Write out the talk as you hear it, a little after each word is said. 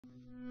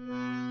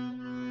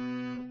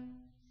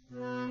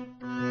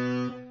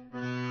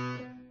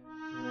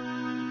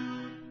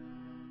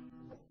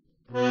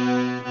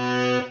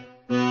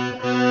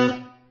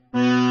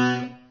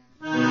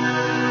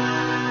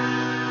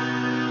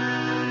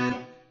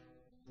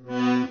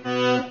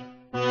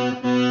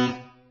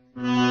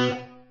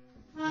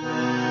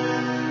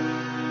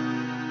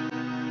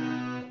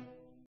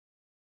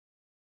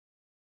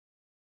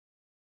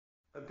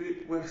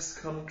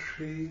West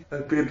Country, a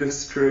bit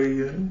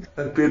Australian,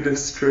 a bit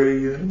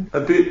Australian,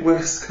 a bit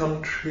West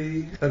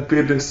Country, a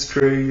bit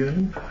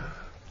Australian.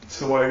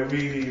 So I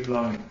really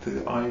like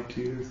the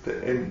idea of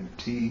the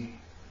empty,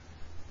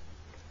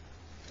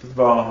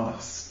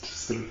 vast,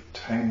 sort of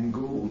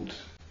tangled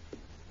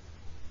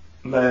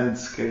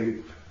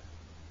landscape,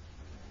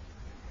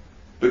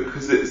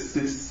 because it's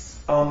this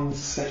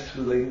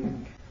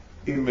unsettling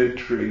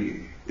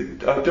imagery.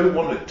 I don't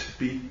want it to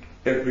be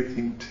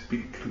everything to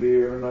be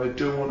clear, and I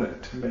don't want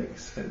it to make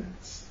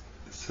sense.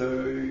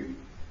 So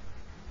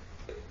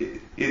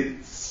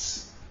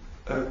it's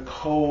a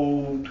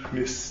cold,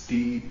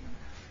 misty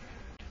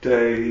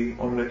day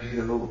on a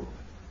hill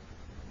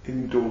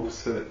in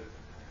Dorset,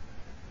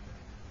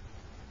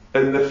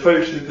 and the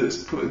photo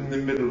that's put in the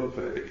middle of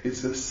it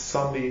is a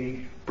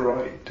sunny,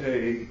 bright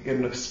day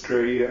in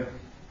Australia.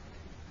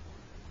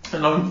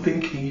 And I'm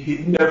thinking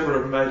he'd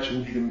never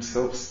imagined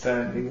himself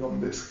standing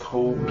on this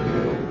cold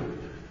hill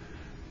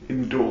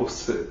in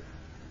Dorset.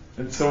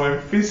 And so I'm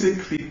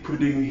physically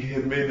putting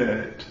him in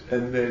it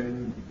and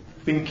then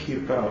thinking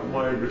about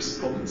my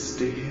response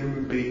to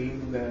him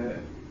being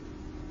there.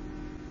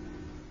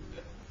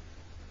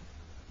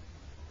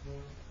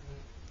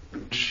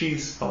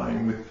 She's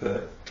fine with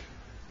it.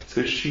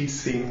 So she's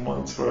seen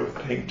ones where I've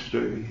painted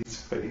over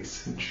his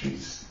face, and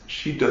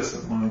she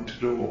doesn't mind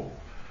at all.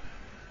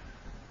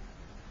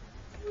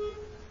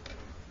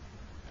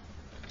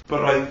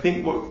 But I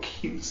think what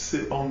keeps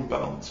it on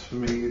balance for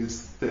me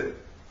is that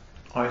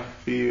I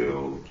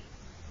feel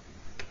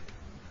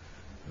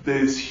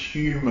there's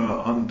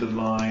humour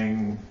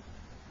underlying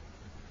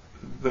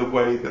the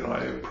way that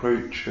I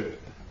approach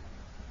it.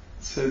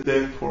 So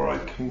therefore I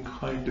can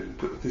kind of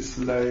put this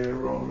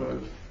layer on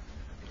of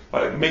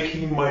like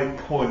making my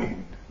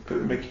point,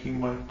 but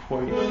making my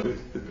point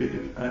with a bit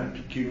of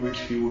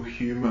ambiguity or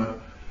humour.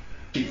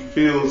 It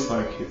feels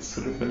like it's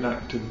sort of an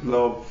act of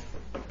love,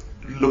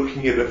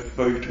 looking at a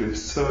photo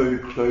so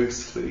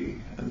closely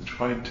and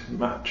trying to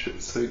match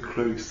it so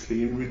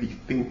closely and really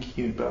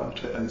thinking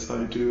about it as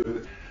I do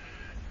it.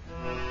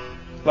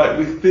 Like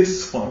with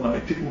this one, I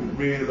didn't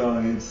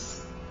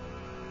realise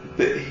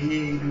that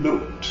he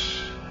looked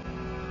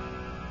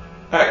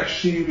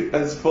actually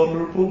as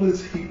vulnerable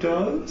as he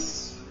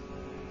does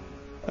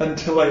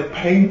until I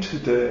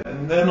painted it,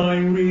 and then I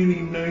really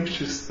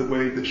noticed the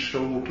way the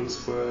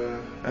shoulders were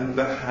and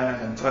the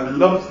hands. I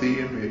love the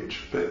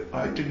image, but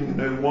I didn't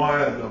know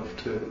why I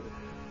loved it.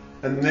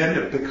 And then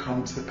it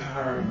becomes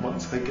apparent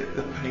once I get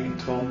the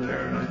paint on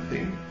there, and I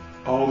think,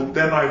 oh,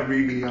 then I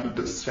really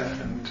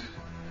understand.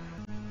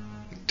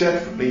 I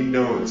definitely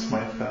know it's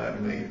my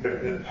family. I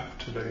don't have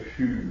to know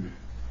who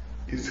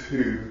is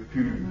who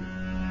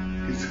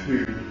is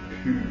who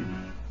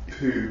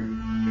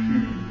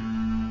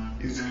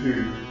is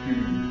who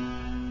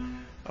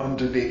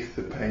underneath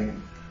the paint.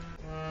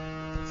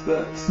 So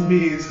that's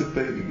me as a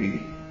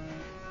baby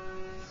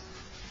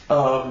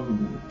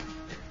on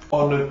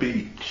a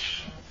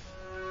beach.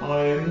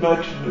 I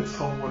imagine it's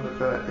on one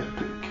of our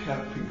epic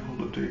camping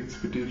holidays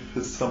we did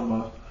for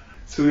summer.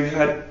 So we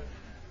had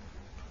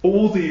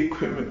all the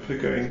equipment for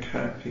going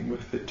camping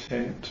with the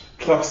tent,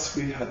 plus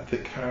we had the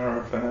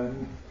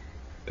caravan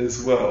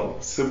as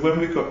well. So when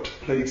we got to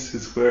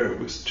places where it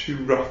was too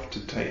rough to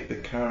take the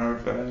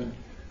caravan,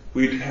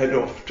 we'd head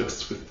off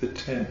just with the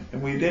tent,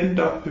 and we'd end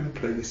up in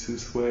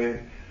places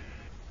where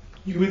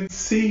you would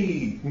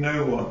see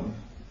no one.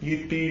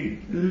 You'd be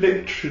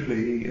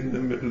literally in the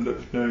middle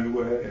of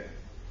nowhere.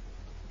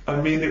 I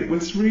mean, it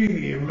was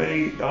really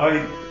amazing.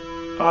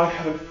 I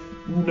have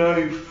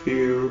no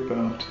fear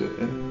about it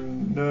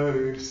and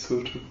no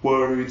sort of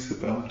worries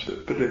about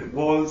it, but it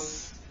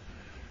was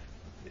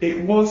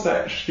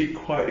actually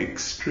quite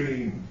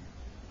extreme,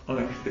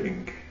 I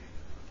think.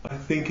 I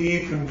think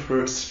even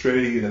for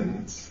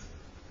Australians,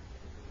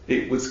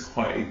 it was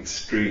quite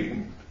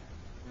extreme.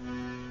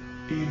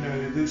 You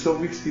know, there's a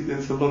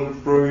lot of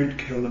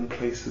roadkill in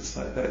places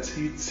like that,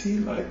 so you'd see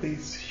like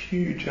these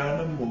huge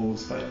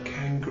animals like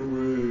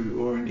kangaroo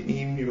or an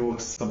emu or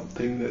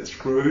something that's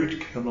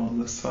roadkill on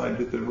the side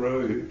of the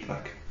road,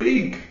 like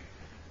a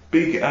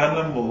big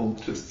animal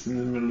just in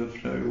the middle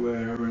of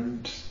nowhere,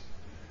 and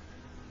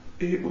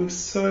it was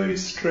so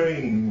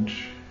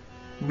strange,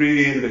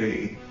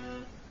 really,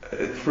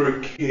 for a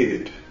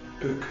kid,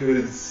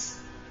 because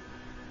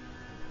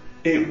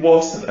it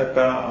wasn't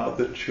about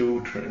other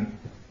children.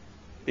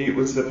 It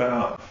was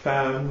about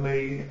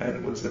family, and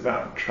it was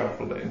about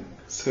travelling.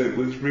 So it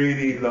was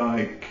really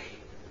like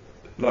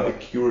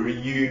you're a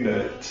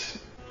unit,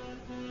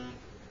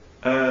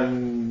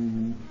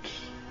 and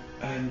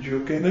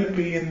you're going to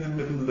be in the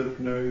middle of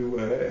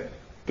nowhere.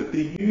 But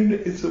the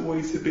unit is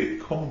always a bit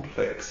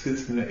complex,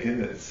 isn't it,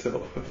 in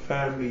itself? A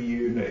family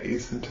unit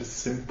isn't a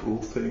simple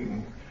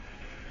thing.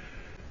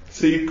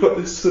 So you've got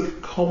this sort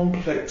of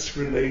complex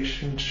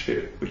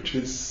relationship, which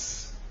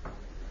is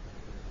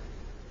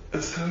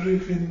sort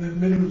of in the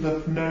middle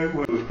of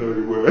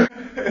nowhere,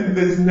 and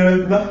there's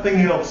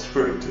nothing else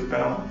for it to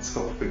bounce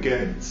off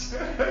against.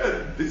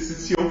 This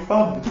is your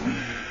fun,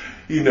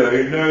 you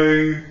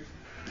know,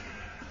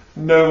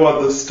 no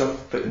other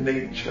stuff but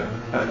nature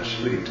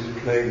actually to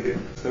play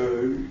in.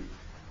 So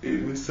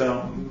it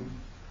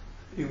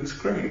was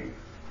great.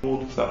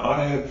 All of that,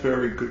 I have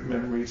very good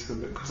memories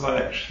of it because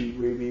I actually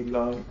really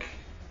like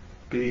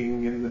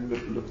being in the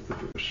middle of the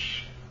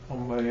bush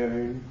on my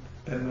own,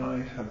 and I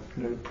have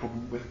no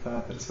problem with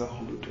that as a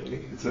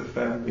holiday, as a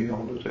family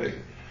holiday.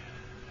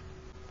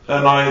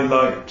 And I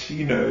liked,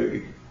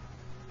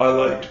 I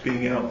liked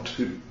being able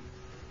to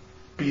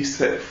be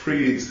set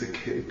free as a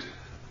kid.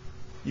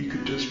 You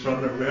could just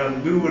run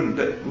around. We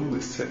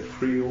were set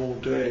free all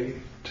day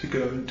to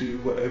go and do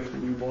whatever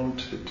we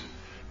wanted.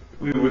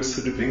 We were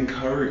sort of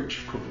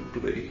encouraged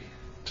probably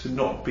to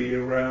not be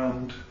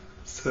around.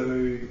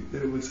 So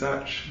there was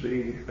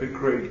actually a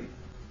great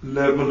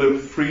level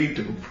of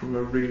freedom from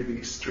a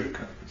really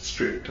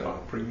strict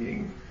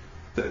upbringing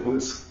that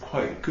was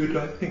quite good,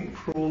 I think,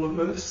 for all of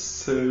us.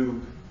 So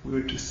we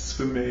were just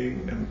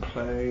swimming and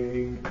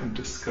playing and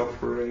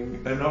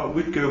discovering, and I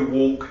would go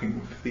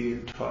walking for the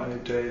entire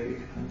day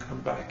and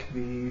come back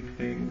in the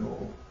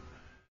evening.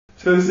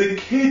 So as a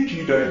kid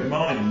you don't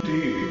mind, do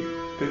you?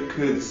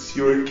 Because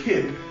you're a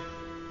kid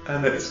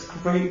and it's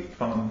great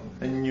fun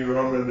and you're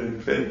on an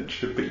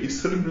adventure, but you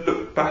sort of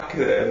look back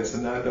at it as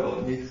an adult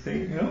and you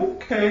think,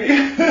 okay,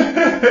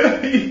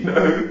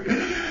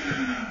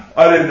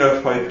 I don't know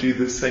if I'd do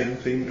the same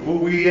thing. Well,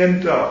 we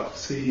end up,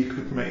 so he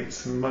could make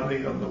some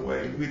money on the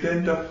way, we'd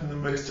end up in the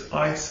most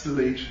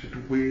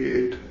isolated,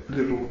 weird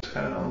little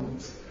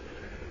towns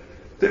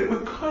that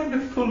were kind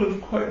of full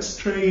of quite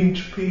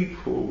strange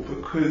people,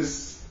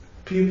 because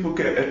people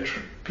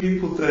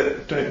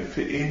that don't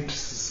fit into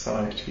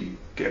society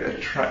get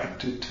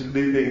attracted to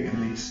living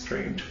in these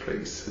strange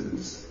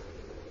places.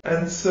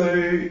 And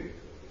so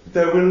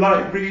they were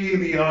like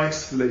really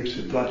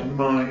isolated, like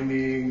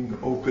mining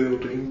or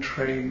building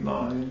train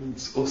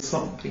lines or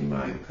something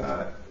like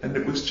that. And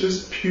it was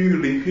just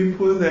purely,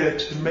 people were there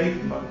to make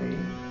money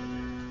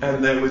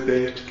and they were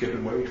there to get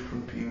away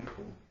from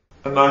people.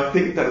 And I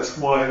think that's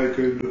why I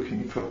go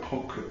looking for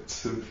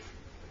pockets of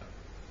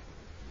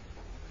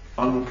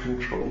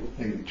uncontrolled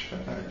nature,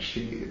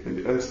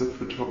 actually, as a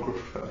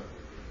photographer.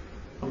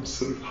 I'm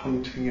sort of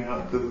hunting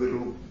out the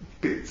little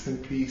bits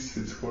and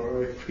pieces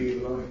where I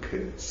feel like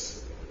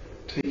it's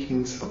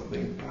taking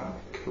something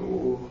back,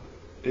 or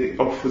it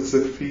offers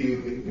a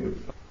feeling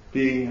of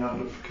being out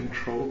of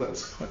control.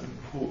 That's quite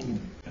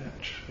important,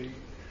 actually.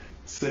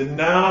 So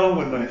now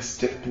when I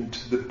step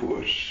into the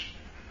bush,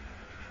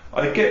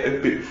 I get a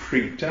bit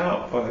freaked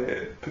out by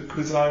it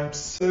because I'm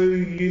so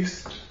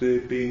used to there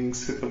being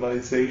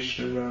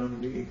civilization around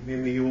me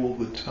nearly all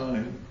the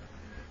time.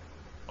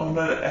 On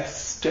an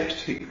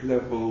aesthetic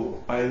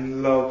level, I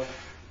love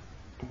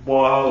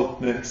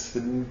wildness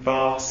and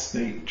vast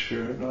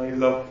nature, and I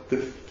love the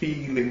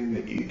feeling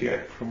that you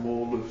get from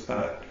all of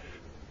that.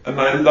 And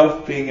I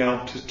love being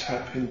able to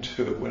tap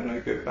into it when I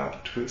go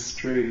back to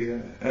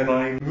Australia, and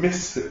I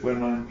miss it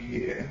when I'm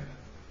here.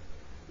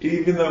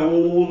 Even though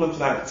all of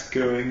that's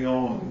going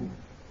on,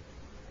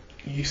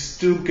 you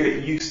still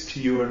get used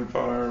to your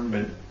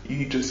environment.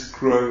 You just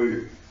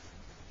grow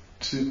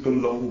to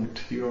belong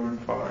to your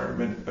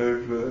environment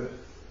over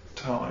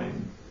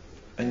time,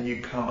 and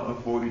you can't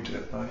avoid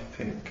it, I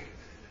think.